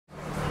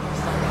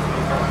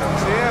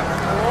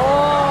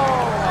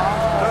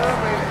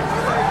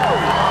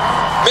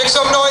Make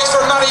some noise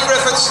for Mattie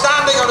Griffin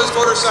standing on his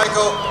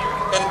motorcycle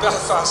in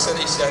Belfast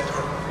city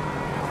centre.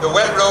 The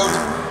wet road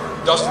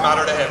doesn't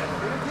matter to him.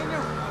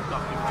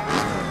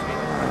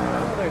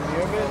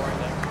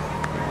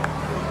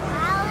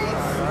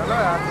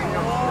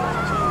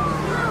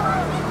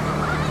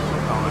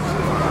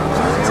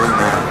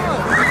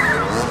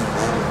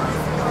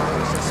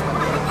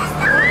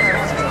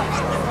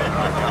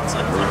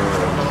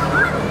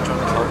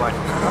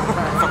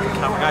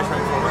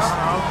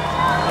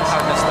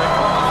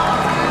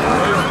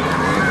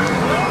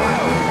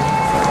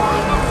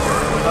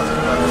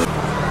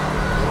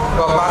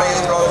 Well, Mattie has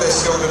brought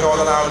this show to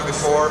Northern Ireland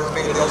before. He's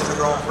been to the Ulster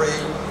Grand Prix,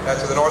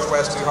 to the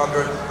Northwest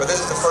 200, but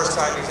this is the first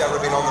time he's ever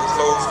been on the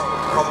closed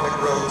public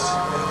roads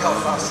in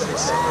Belfast city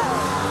centre.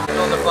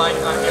 On the bike,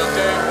 and he'll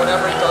do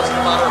whatever he does, no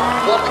matter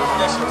what the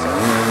conditions are.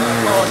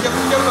 Oh, give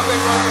him a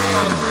big round of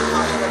applause.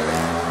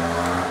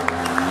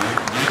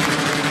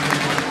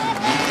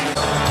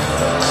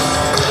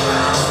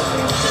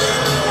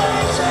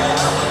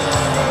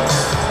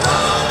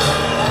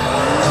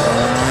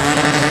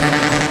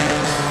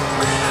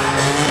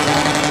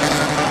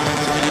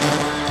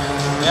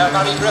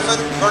 Mattie Griffin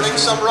burning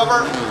some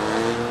rubber.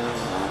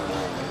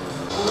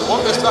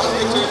 What this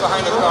traffic to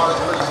behind the car is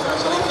pretty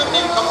special. He couldn't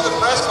even come to the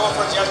press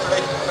conference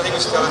yesterday, but he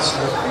was still at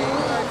school.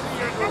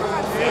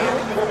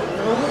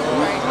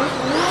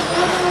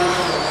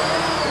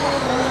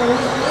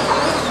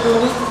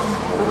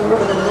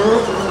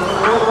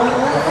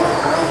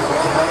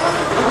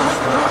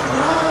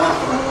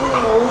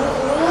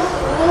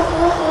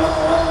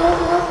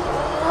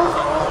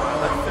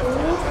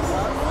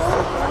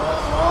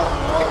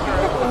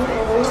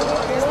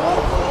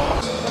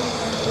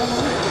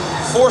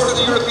 Fourth of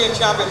the European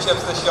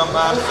Championships, this young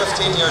man,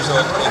 15 years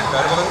old. Pretty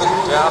incredible, isn't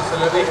it? Yeah,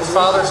 absolutely. His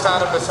father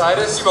standing beside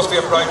us. You must be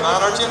a proud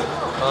man, aren't you?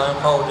 I'm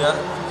proud, yeah.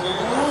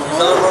 His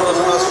other brothers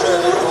in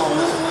Australia at home.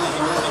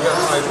 He got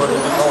my buddy,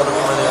 the proud of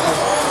him anyway.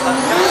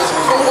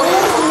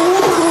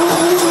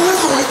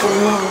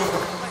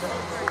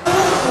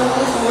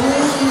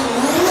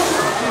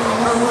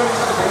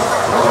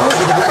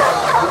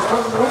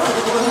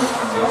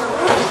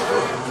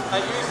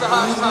 And use the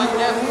hashtag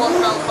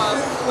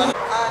 #FWhatBelfast and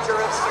add your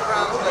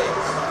Instagram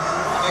links.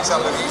 Makes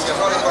that look easy. I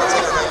thought he was going to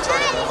take a right turn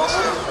into the bus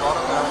on him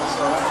there.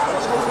 So,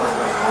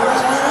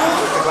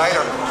 the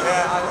glider.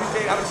 Yeah, and we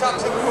did. I was chatting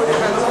to him before the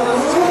event, and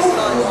that's his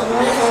style on the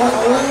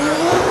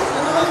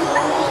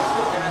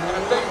in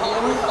a big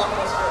Hollywood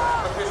blockbuster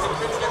because they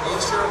couldn't get the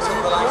insurance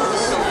over the line because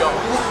he's so young.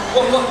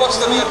 What's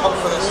the main hope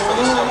for this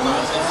young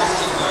man? He's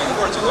 15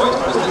 now. Where's he going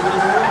to, isn't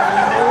he?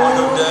 One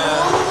of the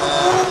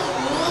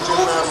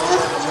Junior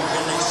National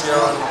Championship next year,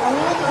 and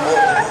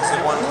hopefully he's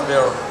the one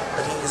there.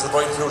 I think he's a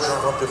bright future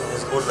in front of him.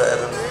 He's a good lad.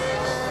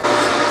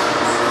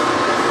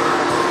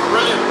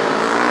 Brilliant.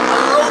 A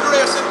road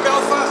race in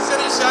Belfast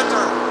city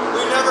centre.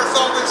 We never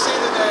thought we'd see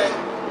the day.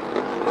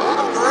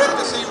 And great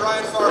to see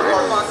Ryan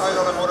Farquhar back out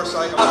on a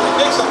motorcycle.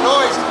 Make some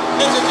noise,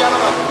 ladies and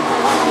gentlemen.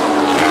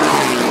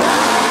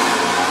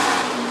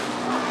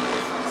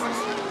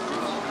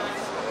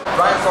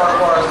 Ryan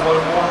Farquhar has won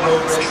more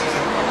road races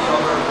than any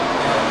other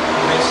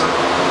racer.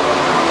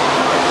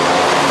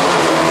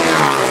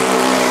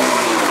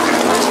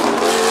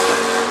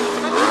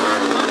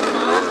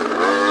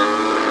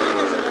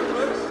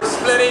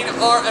 Splitting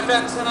our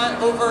event tonight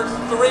over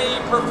 3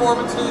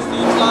 performances.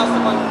 These last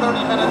about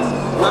 30 minutes.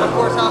 And of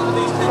course, after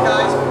these two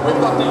guys, we've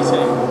got these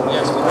two.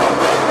 Yes, we do.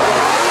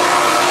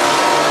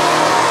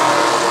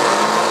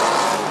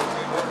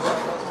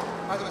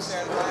 As I was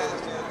saying, Ryan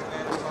has made a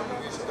tremendous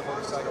contribution to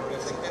motorcycle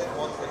racing. Didn't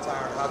want to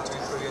retire and had to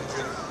through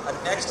injury. And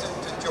next to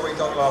Joey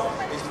Dunlop,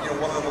 he's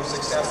one of the most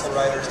successful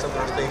riders that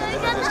there's been in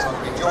this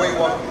country. Joey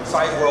won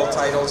 5 world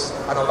titles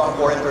and a lot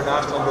more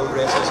international road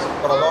races.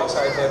 But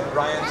alongside him,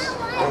 Ryan's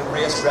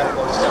race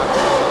record stands.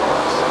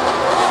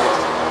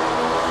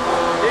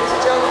 Ladies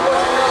and gentlemen,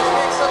 boys and girls,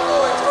 make some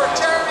noise for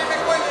Jeremy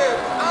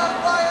McWilliams and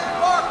Ryan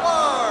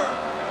Farquhar.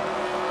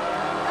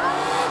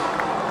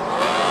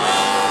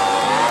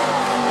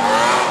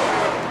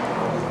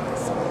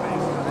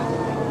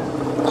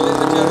 Ladies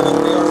and gentlemen,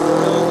 we are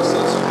thrilled to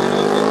see some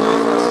people in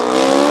Belfast.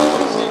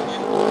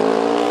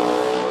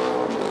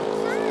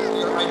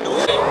 I know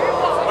it.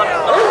 But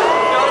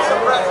not as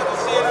impressive to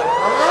see it.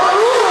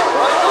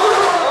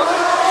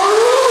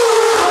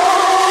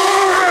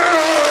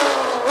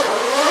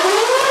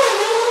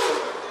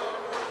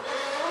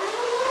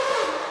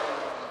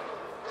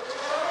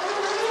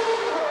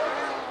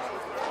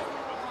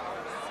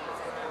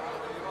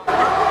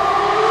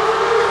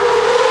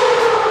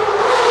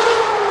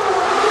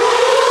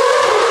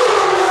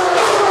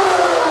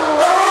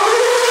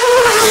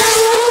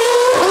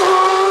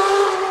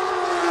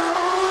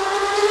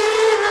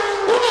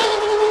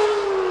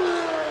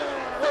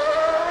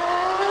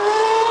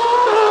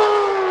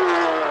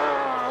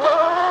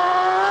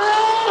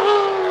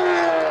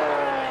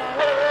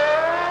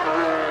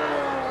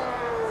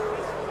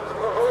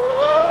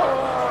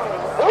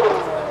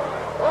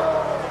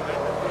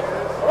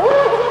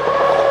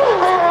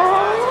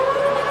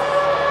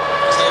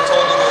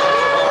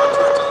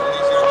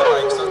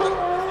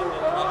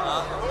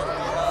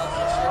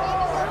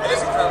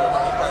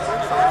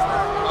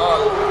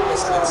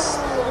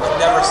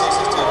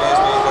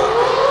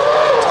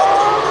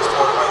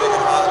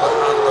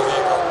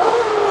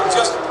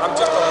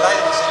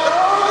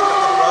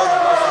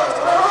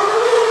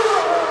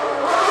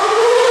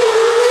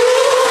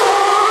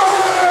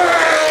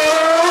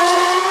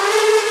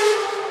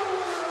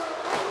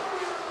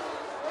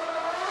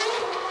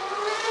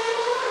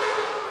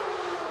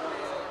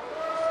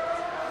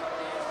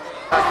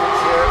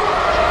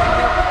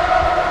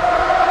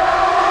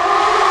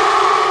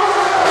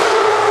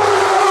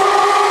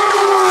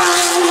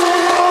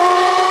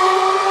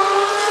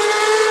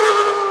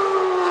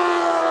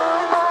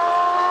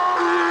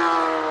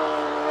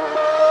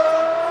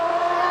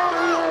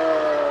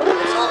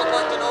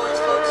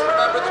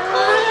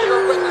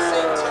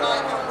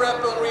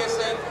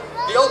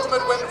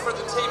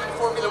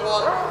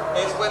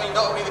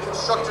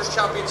 Constructors'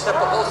 Championship,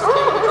 but also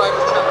came in the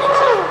Drivers'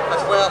 Championship as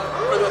well.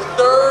 For the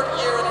third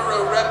year in a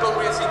row, Red Bull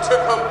Racing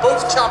took home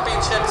both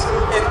championships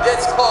in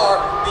this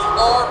car, the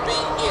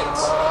RB8.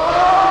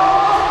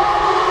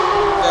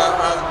 Yeah,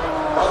 and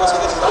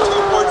obviously this is a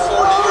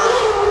 2.4 litre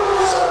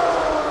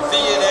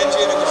V8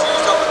 engine. It was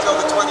used up until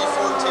the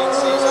 2014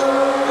 season.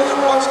 They're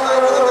much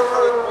lighter than the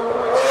current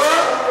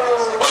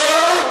 1.6.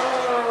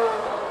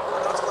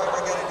 And that's why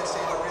we're getting to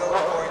see the real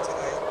story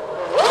tonight.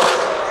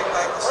 I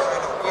like the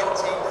sound of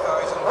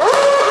 18,000.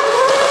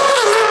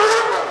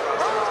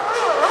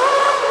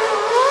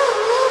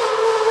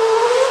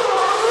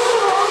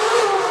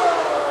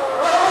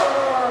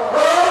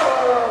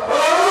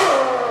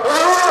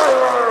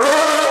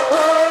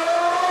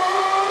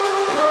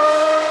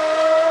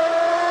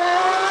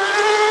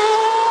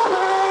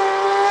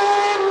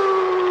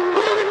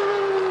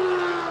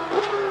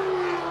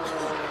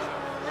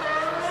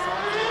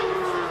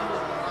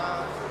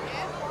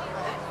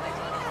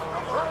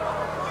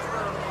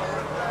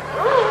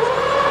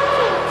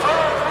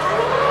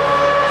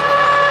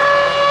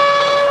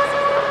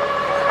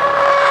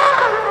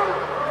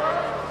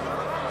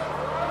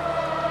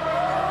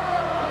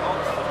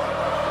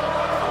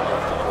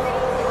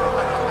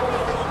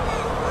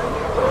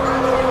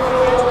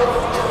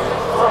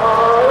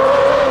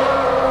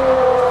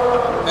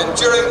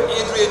 During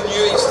Adrian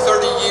Newey's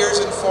 30 years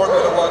in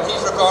Formula One,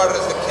 he's regarded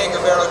as the king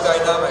of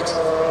aerodynamics.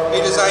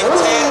 He designed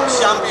 10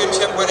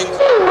 championship winning